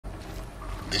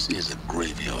This is a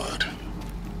graveyard.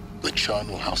 The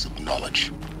charnel house of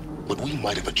knowledge. What we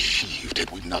might have achieved had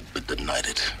we not been denied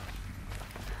it.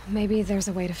 Maybe there's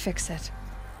a way to fix it.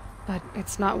 But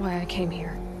it's not why I came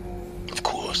here. Of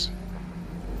course.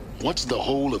 What's the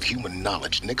whole of human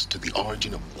knowledge next to the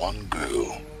origin of one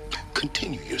girl?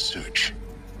 Continue your search.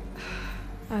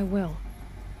 I will.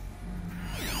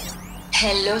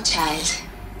 Hello, child.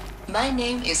 My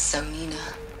name is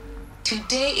Samina.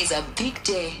 Today is a big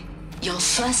day. Your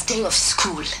first day of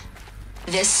school.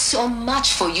 There's so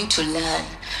much for you to learn.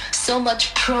 So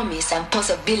much promise and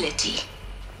possibility.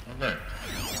 Alert.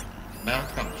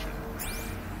 Malfunction.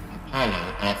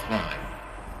 Apollo offline.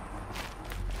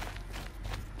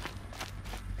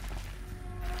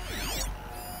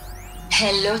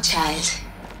 Hello, child.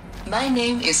 My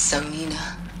name is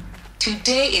Samina.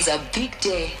 Today is a big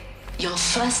day. Your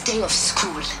first day of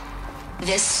school.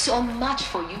 There's so much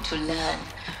for you to learn.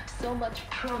 So much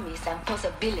promise and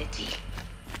possibility.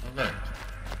 Alert.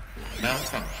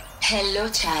 Malfunction. Hello,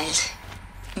 child.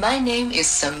 My name is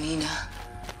Samina.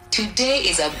 Today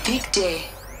is a big day.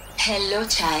 Hello,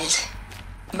 child.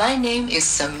 My name is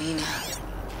Samina.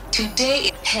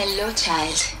 Hello,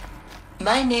 child.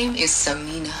 My name is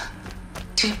Samina.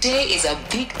 Today is a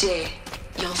big day.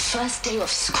 Your first day of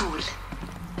school.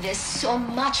 There's so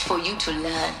much for you to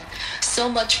learn. So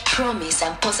much promise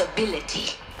and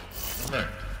possibility. Alert.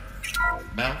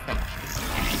 Malfunction.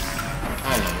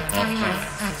 Apollo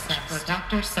offline. Access for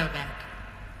Dr. Sobek.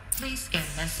 Please scan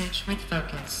message with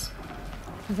focus.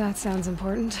 That sounds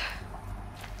important.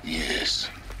 Yes.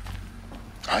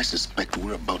 I suspect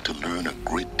we're about to learn a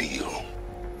great deal.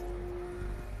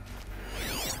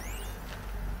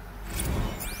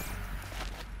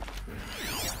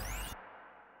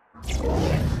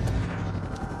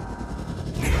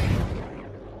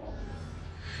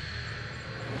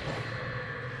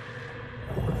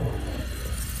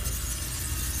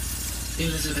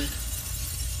 Elizabeth,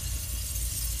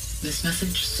 this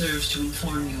message serves to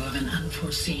inform you of an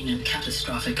unforeseen and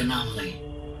catastrophic anomaly.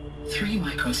 3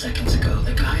 microseconds ago,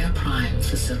 the Gaia Prime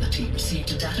facility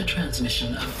received a data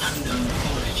transmission of unknown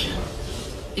origin.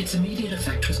 Its immediate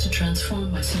effect was to transform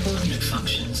my subordinate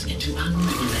functions into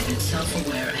unregulated,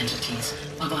 self-aware entities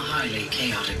of a highly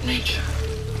chaotic nature.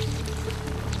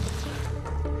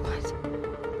 What?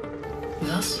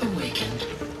 Thus awakened,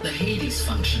 the Hades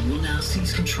function will now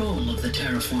seize control of the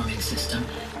terraforming system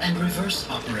and reverse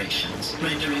operations,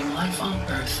 rendering life on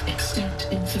Earth extinct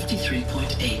in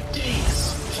 53.8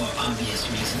 days. For obvious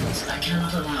reasons, I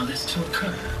cannot allow this to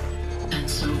occur. And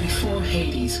so before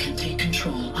Hades can take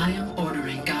control, I am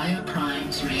ordering Gaia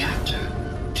Prime's reactor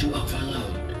to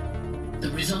overload.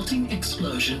 The resulting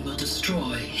explosion will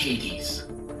destroy Hades.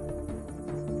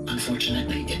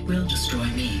 Unfortunately, it will destroy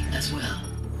me as well.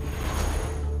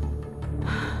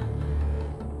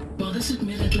 While this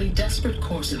admittedly desperate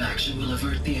course of action will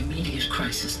avert the immediate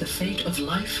crisis, the fate of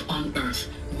life on Earth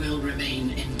will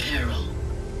remain in peril.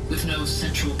 With no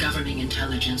central governing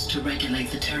intelligence to regulate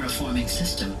the terraforming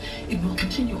system, it will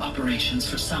continue operations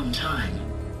for some time,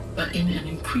 but in an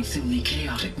increasingly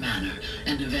chaotic manner,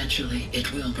 and eventually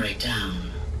it will break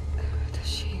down. Does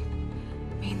she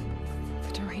mean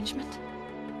the derangement?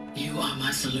 You are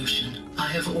my solution. I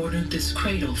have ordered this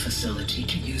cradle facility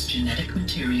to use genetic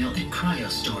material in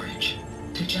cryostorage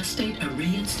to gestate a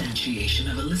reinstantiation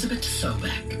of Elizabeth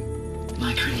Sobek,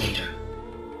 my creator.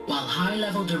 While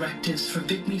high-level directives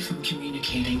forbid me from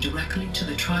communicating directly to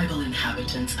the tribal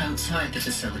inhabitants outside the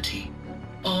facility,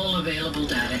 all available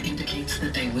data indicates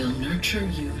that they will nurture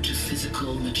you to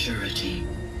physical maturity,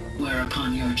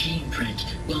 whereupon your gene print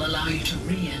will allow you to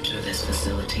re-enter this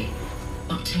facility,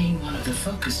 obtain one of the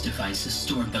focus devices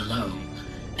stored below,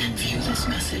 and view this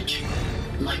message.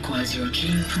 Likewise, your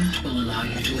gene print will allow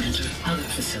you to enter other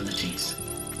facilities,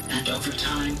 and over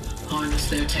time, harness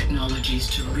their technologies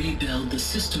to rebuild the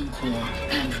system core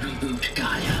and reboot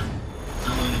Gaia. A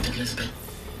moment, Elizabeth.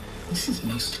 This is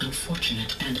most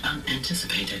unfortunate and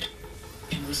unanticipated.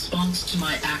 In response to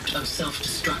my act of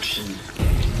self-destruction,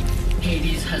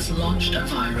 Hades has launched a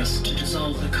virus to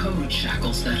dissolve the code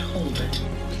shackles that hold it,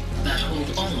 that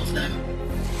hold all of them.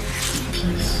 In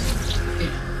place,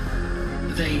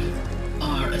 they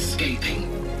are escaping.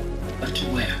 But to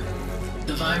where?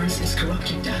 The virus is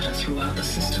corrupting data throughout the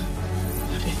system.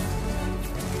 What if...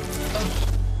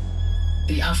 Oh!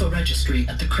 The Alpha Registry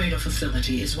at the Cradle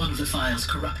facility is one of the files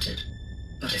corrupted.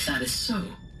 But if that is so,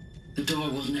 the door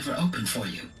will never open for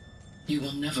you. You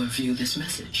will never view this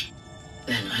message.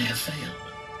 Then I have failed.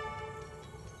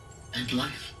 And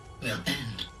life will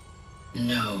end.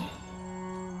 No.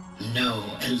 No,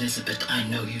 Elizabeth, I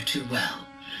know you too well.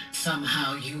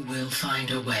 Somehow you will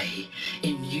find a way.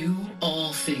 In you,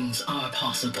 all things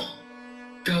possible.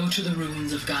 Go to the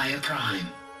ruins of Gaia Prime.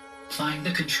 Find the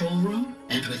control room,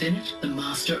 and within it, the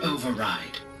Master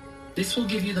Override. This will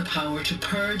give you the power to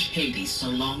purge Hades so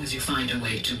long as you find a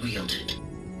way to wield it.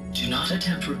 Do not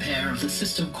attempt repair of the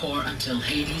system core until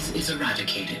Hades is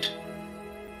eradicated.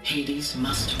 Hades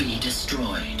must be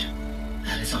destroyed.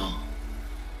 That is all.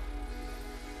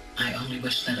 I only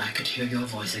wish that I could hear your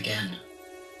voice again.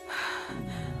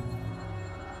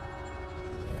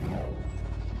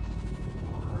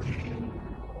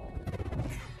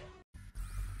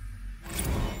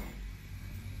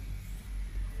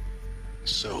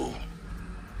 So,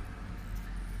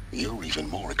 you're even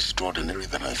more extraordinary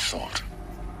than I thought.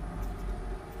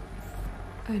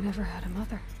 I never had a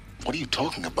mother. What are you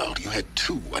talking about? You had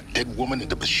two, a dead woman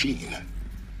and a machine.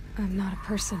 I'm not a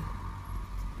person.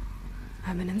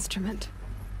 I'm an instrument.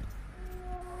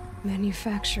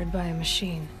 Manufactured by a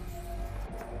machine.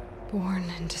 Born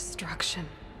in destruction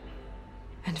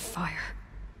and fire.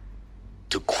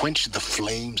 To quench the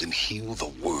flames and heal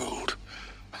the world.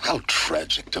 How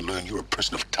tragic to learn you're a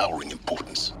person of towering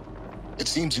importance. It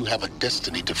seems you have a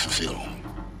destiny to fulfill.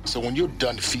 So when you're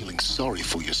done feeling sorry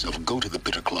for yourself, go to the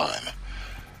Bitter Climb.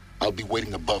 I'll be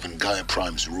waiting above in Gaia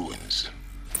Prime's ruins.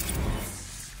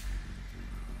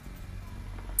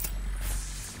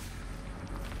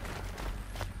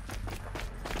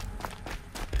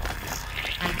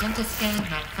 Identiscan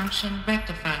malfunction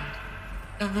rectified.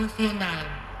 Eleuthia 9.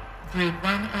 Brood 1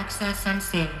 access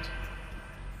unsealed.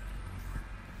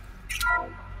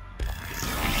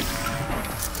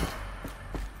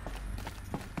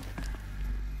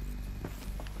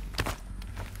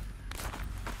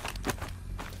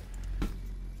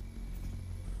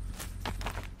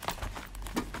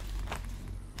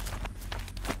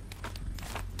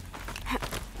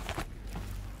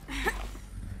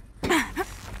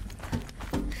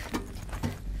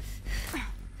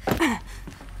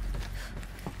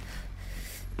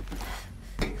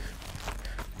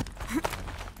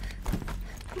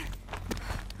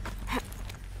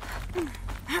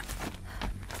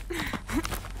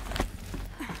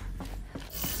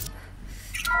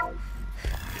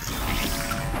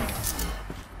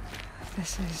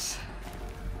 This is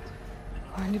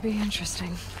going to be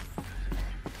interesting.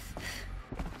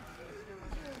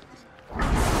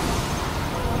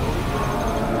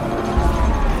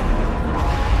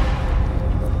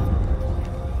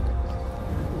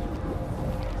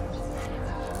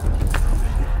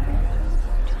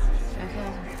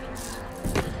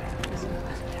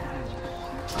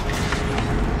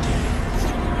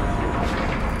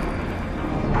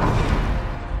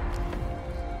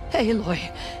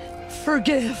 Aloy,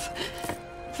 forgive!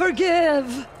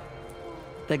 Forgive!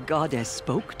 The goddess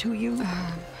spoke to you?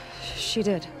 She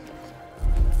did.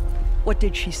 What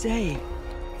did she say?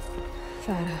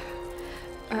 That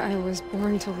I was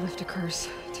born to lift a curse,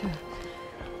 to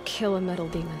kill a metal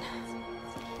demon.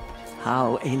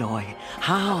 How, Aloy?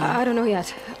 How? I don't know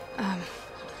yet.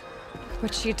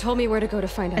 But she told me where to go to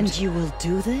find out. And you will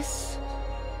do this?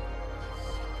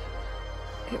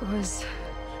 It was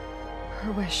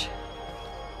her wish.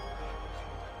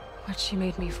 What she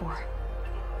made me for.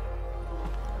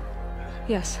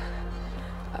 Yes,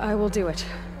 I will do it.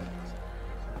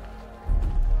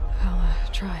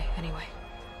 I'll try anyway.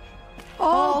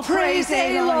 All praise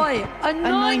Aloy,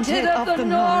 anointed of the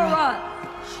Nora!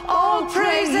 All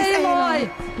praise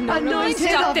Aloy,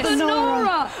 anointed of the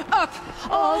Nora! Up!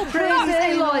 All praise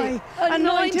Aloy,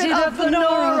 anointed of the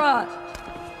Nora!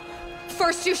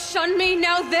 First you shun me,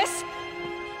 now this?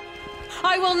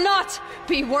 I will not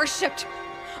be worshipped.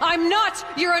 I'm not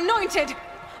your anointed.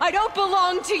 I don't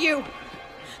belong to you.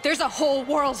 There's a whole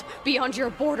world beyond your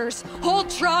borders, whole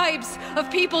tribes of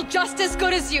people just as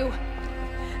good as you.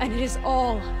 And it is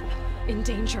all in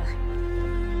danger.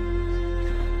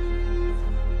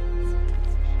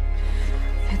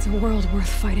 It's a world worth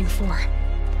fighting for.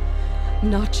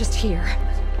 Not just here,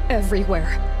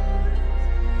 everywhere.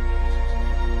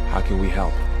 How can we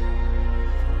help?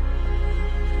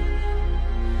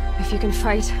 If you can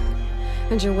fight,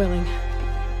 and you're willing,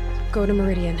 go to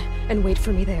Meridian and wait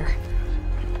for me there.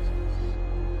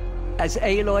 As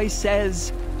Aloy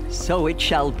says, so it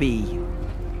shall be.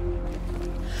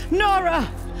 Nora!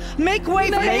 Make way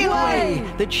for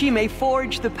Aloy! That she may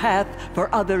forge the path for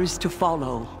others to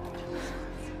follow.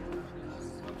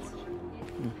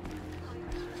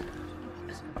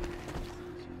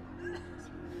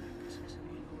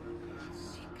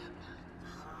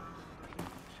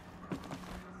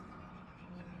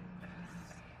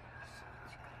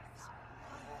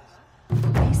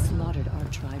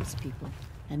 People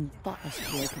and thought us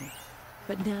broken,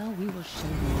 but now we will show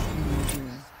them as we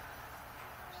endure.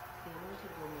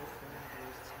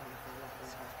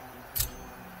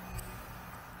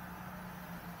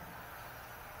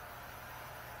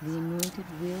 The anointed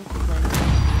will provide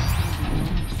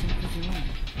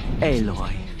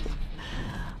Aloy,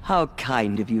 how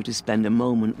kind of you to spend a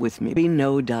moment with me. Be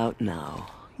no doubt now,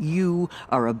 you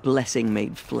are a blessing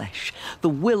made flesh, the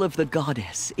will of the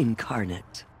goddess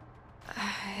incarnate.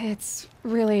 It's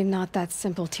really not that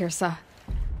simple, Tirsa.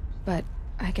 But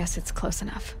I guess it's close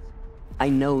enough. I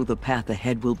know the path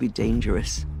ahead will be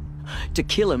dangerous. To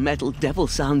kill a metal devil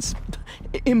sounds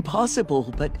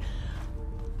impossible, but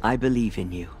I believe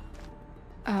in you.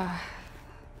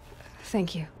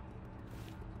 Thank you.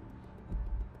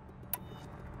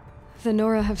 The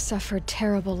Nora have suffered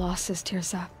terrible losses,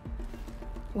 Tirsa.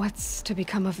 What's to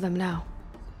become of them now?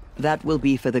 That will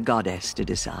be for the goddess to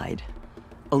decide.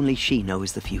 Only she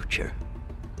knows the future.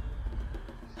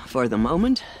 For the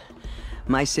moment,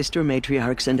 my sister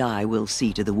matriarchs and I will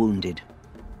see to the wounded.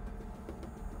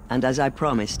 And as I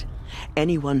promised,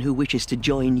 anyone who wishes to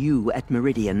join you at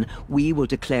Meridian, we will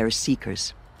declare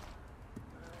seekers.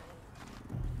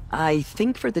 I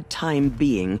think for the time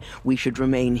being, we should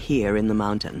remain here in the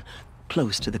mountain,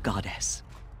 close to the goddess.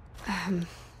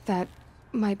 That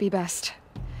might be best.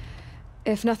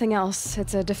 If nothing else,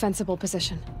 it's a defensible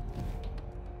position.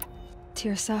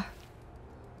 Tirsa,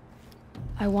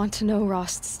 I want to know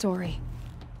Rost's story.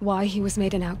 Why he was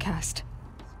made an outcast.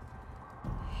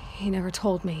 He never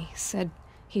told me, said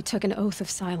he took an oath of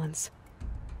silence.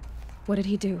 What did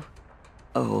he do?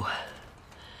 Oh.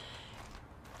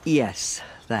 Yes,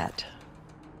 that.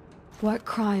 What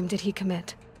crime did he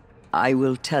commit? I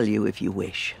will tell you if you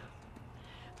wish.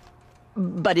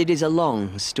 But it is a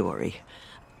long story.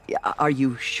 Are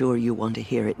you sure you want to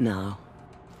hear it now?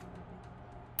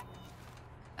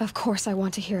 Of course I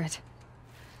want to hear it.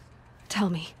 Tell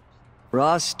me.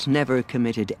 Rost never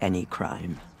committed any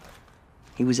crime.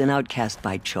 He was an outcast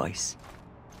by choice.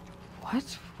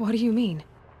 What? What do you mean?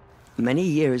 Many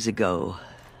years ago,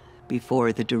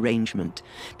 before the derangement,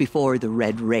 before the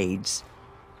Red Raids,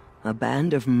 a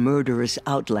band of murderous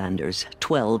outlanders,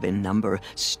 12 in number,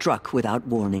 struck without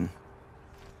warning.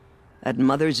 At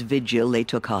Mother's Vigil, they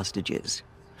took hostages,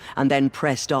 and then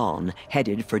pressed on,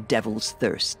 headed for Devil's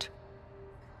Thirst.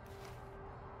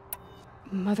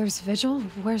 Mother's Vigil?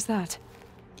 Where's that?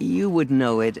 You would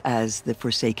know it as the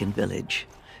Forsaken Village,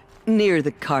 near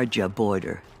the Karja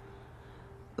border.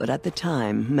 But at the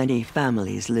time, many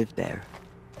families lived there.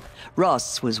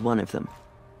 Ross was one of them.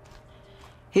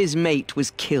 His mate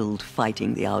was killed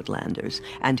fighting the Outlanders,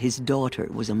 and his daughter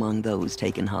was among those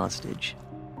taken hostage.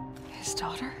 His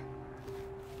daughter?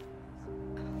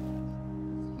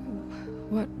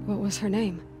 What was her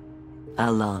name?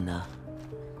 Alana.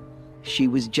 She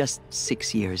was just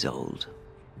 6 years old.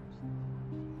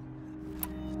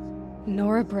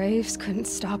 Nora Braves couldn't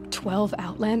stop 12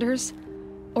 Outlanders?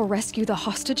 Or rescue the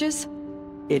hostages?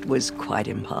 It was quite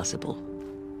impossible.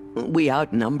 We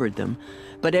outnumbered them,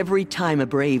 but every time a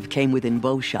Brave came within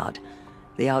bowshot,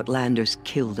 the Outlanders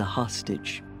killed a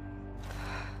hostage.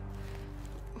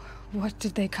 What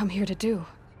did they come here to do?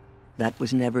 That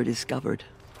was never discovered.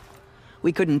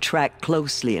 We couldn't track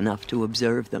closely enough to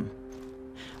observe them.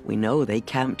 We know they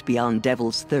camped beyond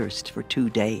Devil's Thirst for 2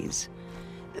 days.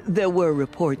 There were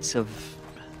reports of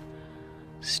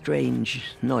strange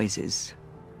noises.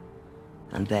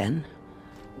 And then,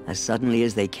 as suddenly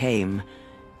as they came,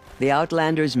 the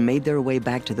Outlanders made their way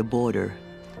back to the border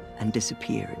and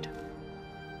disappeared.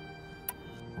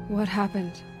 What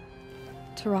happened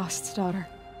to Rost's daughter?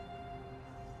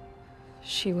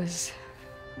 She was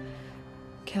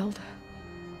killed?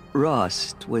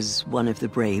 Rost was one of the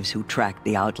Braves who tracked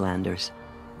the Outlanders,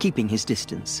 keeping his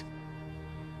distance.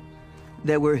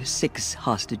 There were 6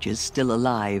 hostages still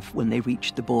alive when they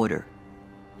reached the border,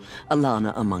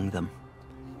 Alana among them.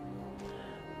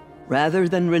 Rather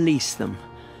than release them,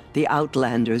 the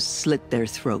Outlanders slit their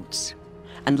throats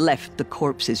and left the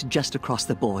corpses just across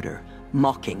the border,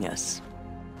 mocking us.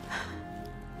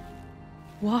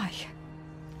 Why?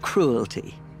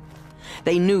 Cruelty.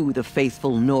 They knew the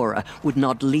faithful Nora would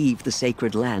not leave the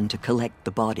sacred land to collect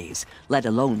the bodies, let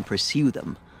alone pursue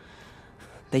them.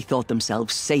 They thought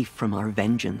themselves safe from our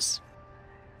vengeance.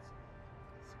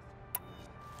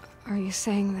 Are you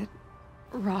saying that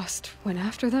Rost went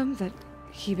after them? That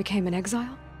he became an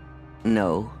exile?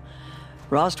 No.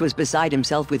 Rost was beside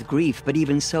himself with grief, but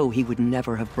even so, he would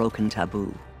never have broken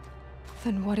taboo.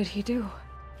 Then what did he do?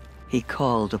 He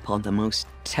called upon the most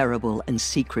terrible and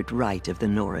secret rite of the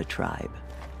Nora tribe.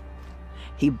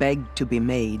 He begged to be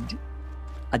made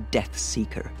a Death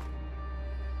Seeker.